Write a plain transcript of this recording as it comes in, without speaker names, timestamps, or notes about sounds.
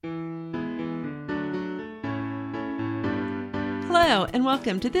Hello, and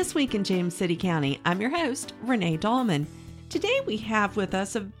welcome to This Week in James City County. I'm your host, Renee Dahlman. Today we have with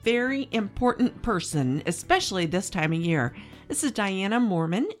us a very important person, especially this time of year. This is Dianna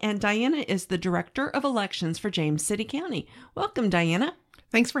Moorman, and Dianna is the Director of Elections for James City County. Welcome, Dianna.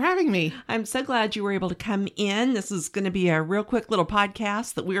 Thanks for having me. I'm so glad you were able to come in. This is going to be a real quick little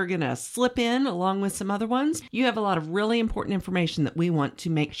podcast that we're going to slip in along with some other ones. You have a lot of really important information that we want to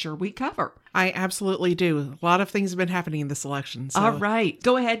make sure we cover. I absolutely do. A lot of things have been happening in this election. So. All right.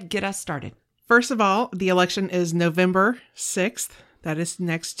 Go ahead. Get us started. First of all, the election is November 6th. That is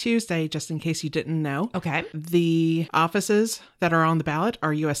next Tuesday, just in case you didn't know. Okay. The offices that are on the ballot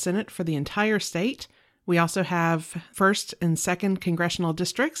are U.S. Senate for the entire state. We also have 1st and 2nd congressional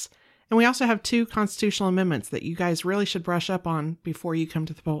districts, and we also have 2 constitutional amendments that you guys really should brush up on before you come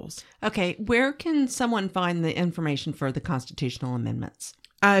to the polls. Okay, where can someone find the information for the constitutional amendments?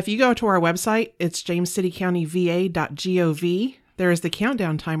 If you go to our website, it's jamescitycountyva.gov. There is the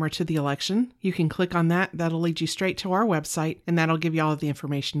countdown timer to the election. You can click on that. That'll lead you straight to our website, and that'll give you all of the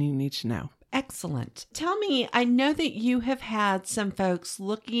information you need to know. Excellent. Tell me, I know that you have had some folks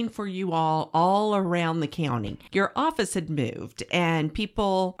looking for you all around the county. Your office had moved and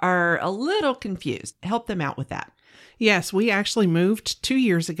people are a little confused. Help them out with that. Yes, we actually moved 2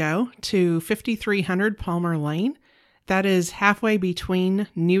 years ago to 5300 Palmer Lane. That is halfway between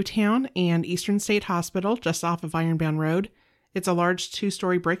Newtown and Eastern State Hospital, just off of Ironbound Road. It's a large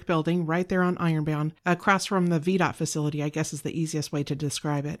 2-story brick building right there on Ironbound, across from the VDOT facility, I guess is the easiest way to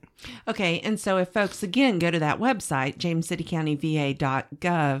describe it. Okay, and so if folks, again, go to that website,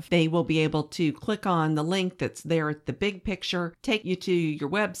 jamescitycountyva.gov, they will be able to click on the link that's there at the big picture, take you to your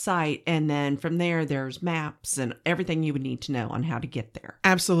website, and then from there, there's maps and everything you would need to know on how to get there.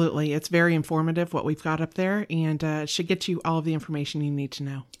 Absolutely. It's very informative what we've got up there, and it should get you all of the information you need to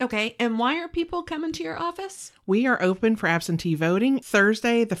know. Okay, and why are people coming to your office? We are open for absentee voting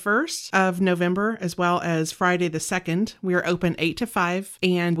Thursday, the 1st of November, as well as Friday, the 2nd. We are open 8 to 5,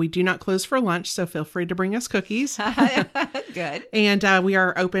 and we do not close for lunch, so feel free to bring us cookies. Good. And we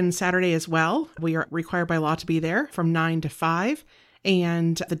are open Saturday as well. We are required by law to be there from 9 to 5.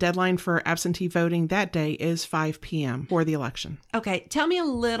 And the deadline for absentee voting that day is 5 p.m. for the election. Okay, tell me a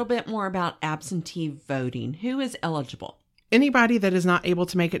little bit more about absentee voting. Who is eligible? Anybody that is not able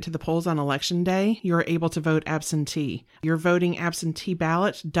to make it to the polls on election day, you're able to vote absentee. Your voting absentee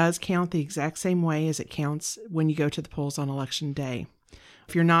ballot does count the exact same way as it counts when you go to the polls on election day.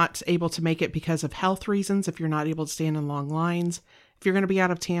 If you're not able to make it because of health reasons, if you're not able to stand in long lines, if you're going to be out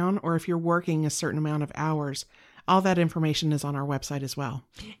of town, or if you're working a certain amount of hours, all that information is on our website as well.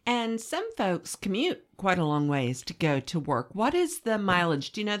 And some folks commute quite a long ways to go to work. What is the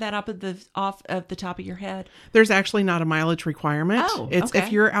mileage? Do you know that off of the top of your head? There's actually not a mileage requirement. Oh, it's okay.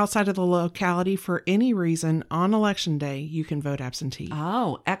 If you're outside of the locality for any reason on election day, you can vote absentee.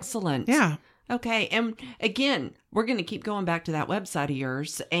 Oh, excellent. Yeah. Okay. And again, we're going to keep going back to that website of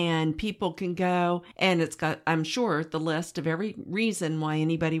yours, and people can go, and it's got, I'm sure, the list of every reason why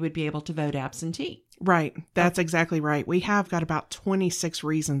anybody would be able to vote absentee. Right. That's exactly right. We have got about 26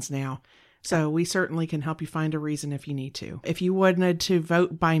 reasons now. So we certainly can help you find a reason if you need to. If you wanted to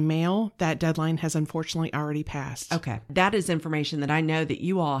vote by mail, that deadline has unfortunately already passed. Okay. That is information that I know that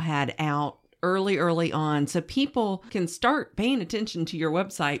you all had out early on. So people can start paying attention to your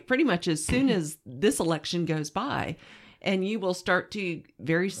website pretty much as soon as this election goes by. And you will start to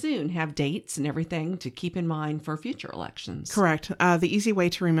very soon have dates and everything to keep in mind for future elections. Correct. The easy way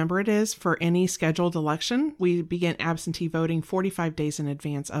to remember it is for any scheduled election, we begin absentee voting 45 days in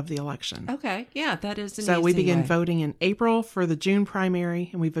advance of the election. Okay. Yeah, that is an So easy we begin way. voting in April for the June primary,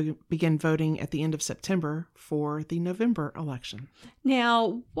 and we begin voting at the end of September for the November election.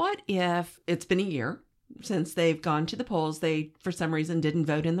 Now, what if it's been a year since they've gone to the polls, they, for some reason, didn't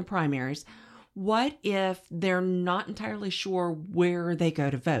vote in the primaries? What if they're not entirely sure where they go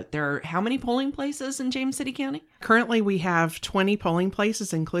to vote? There are how many polling places in James City County? Currently, we have 20 polling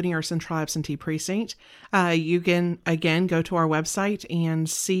places, including our central absentee precinct. You can, again, go to our website and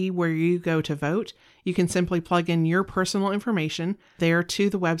see where you go to vote. You can simply plug in your personal information there to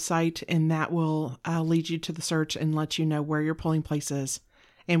the website, and that will lead you to the search and let you know where your polling place is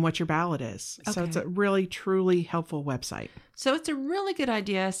and what your ballot is. Okay. So it's a really, truly helpful website. So it's a really good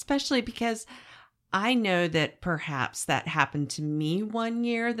idea, especially because I know that perhaps that happened to me one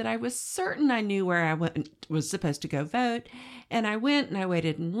year, that I was certain I knew where I was supposed to go vote. And I went and I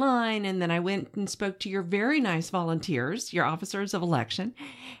waited in line, and then I went and spoke to your very nice volunteers, your officers of election.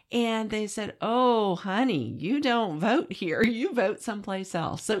 And they said, "Oh, honey, you don't vote here. You vote someplace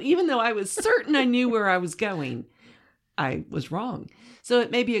else." So even though I was certain I knew where I was going, I was wrong. So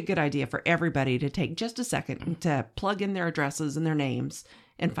it may be a good idea for everybody to take just a second to plug in their addresses and their names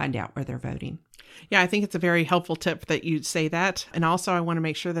and find out where they're voting. Yeah, I think it's a very helpful tip that you say that. And also, I want to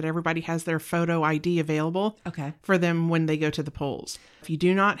make sure that everybody has their photo ID available for them when they go to the polls. If you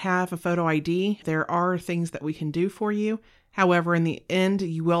do not have a photo ID, there are things that we can do for you. However, in the end,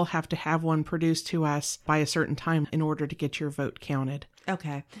 you will have to have one produced to us by a certain time in order to get your vote counted.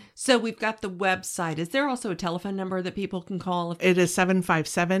 Okay. So we've got the website. Is there also a telephone number that people can call? It is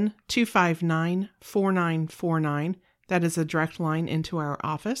 757-259-4949. That is a direct line into our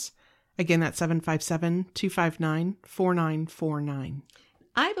office. Again, that's 757-259-4949.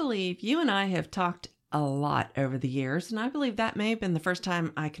 I believe you and I have talked a lot over the years, and I believe that may have been the first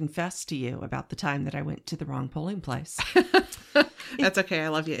time I confessed to you about the time that I went to the wrong polling place. That's okay. I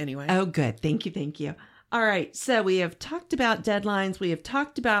love you anyway. Oh, good. Thank you. Thank you. All right. So we have talked about deadlines. We have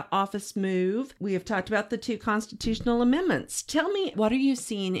talked about office move. We have talked about the 2 constitutional amendments. Tell me, what are you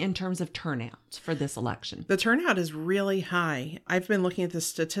seeing in terms of turnout for this election? The turnout is really high. I've been looking at the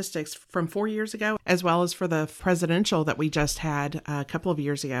statistics from 4 years ago, as well as for the presidential that we just had a couple of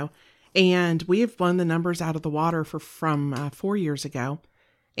years ago. And we have blown the numbers out of the water from 4 years ago.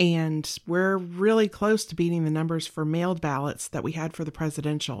 And we're really close to beating the numbers for mailed ballots that we had for the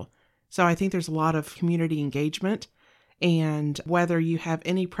presidential. So I think there's a lot of community engagement. And whether you have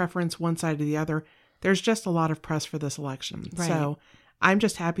any preference one side or the other, there's just a lot of press for this election. Right. So I'm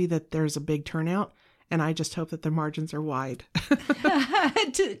just happy that there's a big turnout. And I just hope that the margins are wide.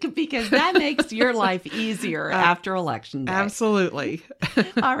 Because that makes your life easier after election day. Absolutely.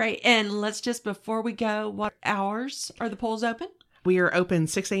 All right. And let's just, before we go, what hours are the polls open? We are open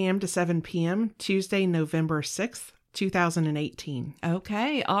 6 a.m. to 7 p.m., Tuesday, November 6th, 2018.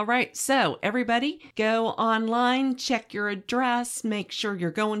 Okay. All right. So everybody go online, check your address, make sure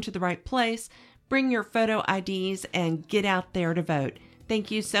you're going to the right place, bring your photo IDs, and get out there to vote. Thank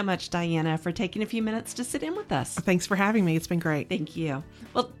you so much, Dianna, for taking a few minutes to sit in with us. Thanks for having me. It's been great. Thank you.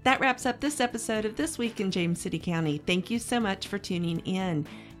 Well, that wraps up this episode of This Week in James City County. Thank you so much for tuning in.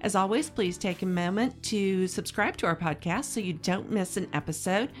 As always, please take a moment to subscribe to our podcast so you don't miss an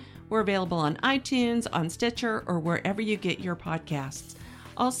episode. We're available on iTunes, on Stitcher, or wherever you get your podcasts.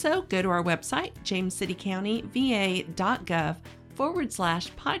 Also, go to our website,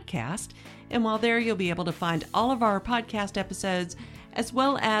 jamescitycountyva.gov/podcast. And while there, you'll be able to find all of our podcast episodes, as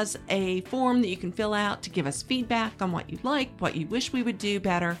well as a form that you can fill out to give us feedback on what you like, what you wish we would do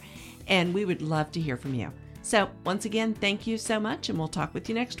better, and we would love to hear from you. So once again, thank you so much, and we'll talk with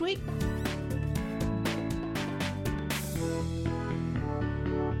you next week.